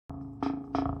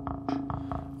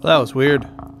Well, that was weird.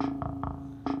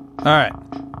 Alright.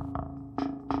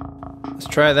 Let's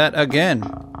try that again.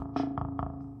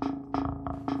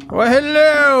 Well,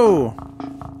 hello!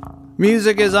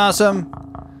 Music is awesome.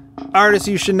 Artist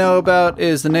you should know about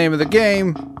is the name of the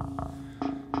game.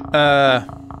 Yeah,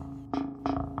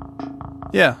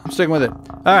 I'm sticking with it.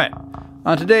 Alright.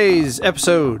 On today's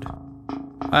episode,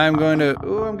 I'm going to...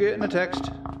 Ooh, I'm getting a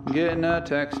text. Getting a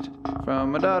text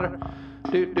from my daughter.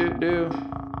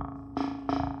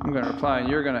 I'm gonna reply, and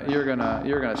you're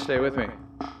gonna stay with me.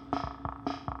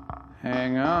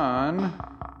 Hang on.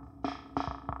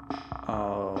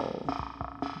 I'll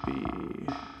be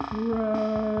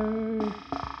right.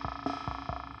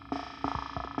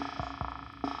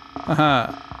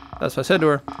 That's what I said to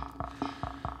her.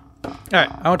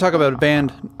 Alright, I want to talk about a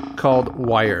band called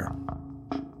Wire.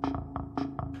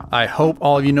 I hope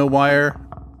all of you know Wire.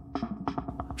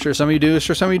 I'm sure some of you do,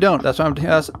 sure some of you don't. That's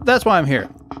why I'm here.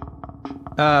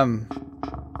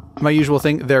 My usual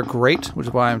thing, they're great, which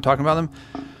is why I'm talking about them.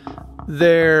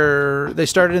 They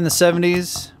started in the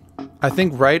 70s, I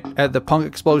think right at the punk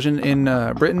explosion in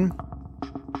Britain.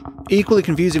 Equally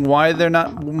confusing why they're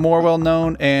not more well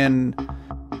known, and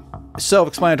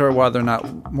self-explanatory why they're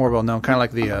not more well known. Kind of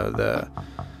like the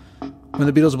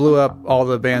when the Beatles blew up, all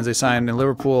the bands they signed in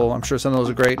Liverpool. I'm sure some of those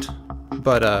are great,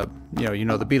 but you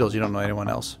know the Beatles, you don't know anyone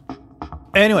else.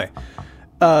 Anyway,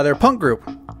 they're a punk group,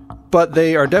 but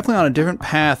they are definitely on a different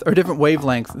path or different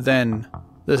wavelength than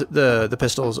the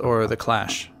Pistols or the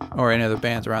Clash or any other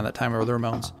bands around that time, or the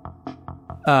Ramones.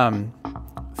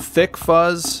 Thick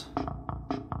fuzz,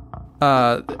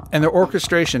 and their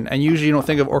orchestration, and usually you don't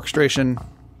think of orchestration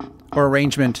or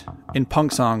arrangement in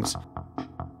punk songs,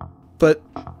 but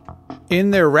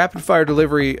in their rapid fire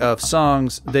delivery of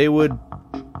songs, they would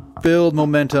build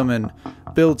momentum and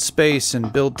build space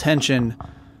and build tension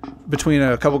between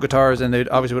a couple guitars, and they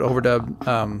obviously would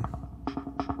overdub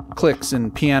clicks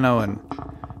and piano and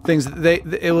things.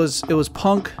 It was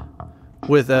punk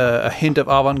with a hint of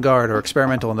avant-garde or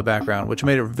experimental in the background, which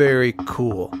made it very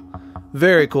cool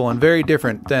and very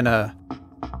different than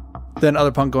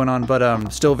other punk going on,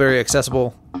 but still very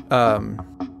accessible to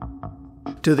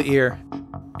the ear.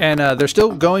 And they're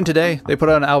still going today. They put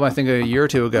out an album, I think, a year or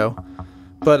two ago.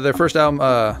 But their first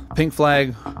album, Pink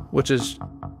Flag, which is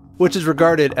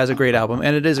regarded as a great album,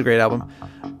 and it is a great album.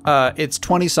 It's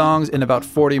 20 songs in about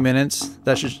 40 minutes.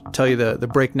 That should tell you the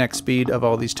breakneck speed of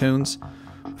all these tunes.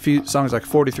 A few songs like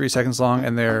 43 seconds long,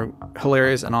 and they're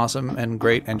hilarious and awesome and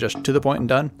great and just to the point and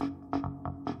done.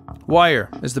 Wire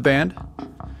is the band.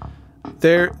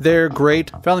 They're great.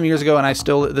 Found them years ago, and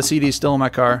the CD's still in my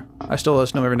car. I still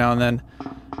listen to them every now and then.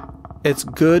 It's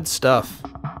good stuff.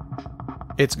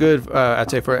 It's good, I'd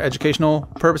say, for educational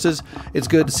purposes. It's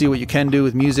good to see what you can do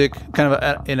with music, kind of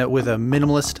with a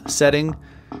minimalist setting.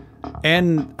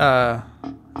 And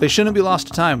they shouldn't be lost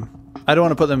to time. I don't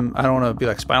want to be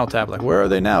like Spinal Tap, like, where are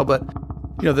they now? But,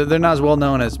 they're not as well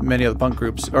known as many of the punk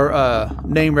groups, or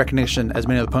name recognition as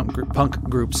many of the punk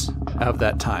groups of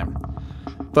that time.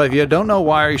 But if you don't know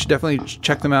Wire, you should definitely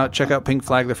check them out. Check out Pink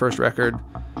Flag, their first record.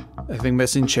 I think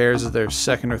Missing Chairs is their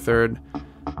second or third.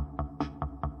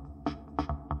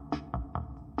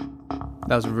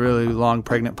 That was a really long,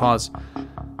 pregnant pause.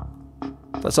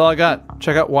 That's all I got.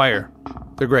 Check out Wire.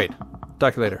 They're great.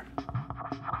 Talk to you later.